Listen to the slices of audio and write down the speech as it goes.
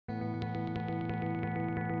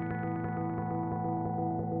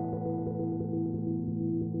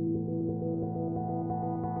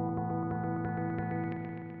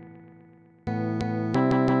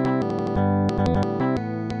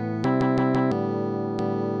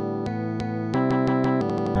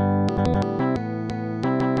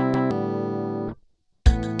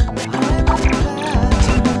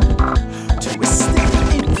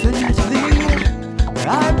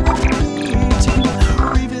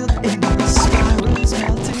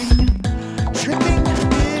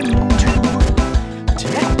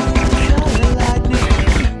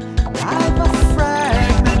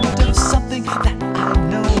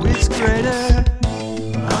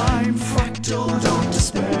fractal, don't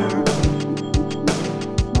despair.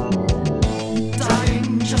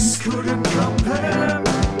 Dying just couldn't compare.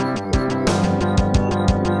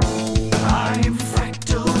 I'm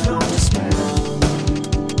fractal, don't despair.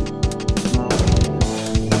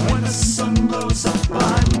 When the sun blows up,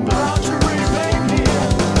 I'm about to remain here.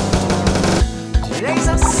 Days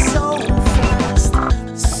are so fast,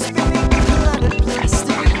 spinning planet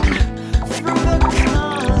blasting through the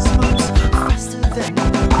cosmos, faster than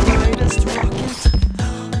the greatest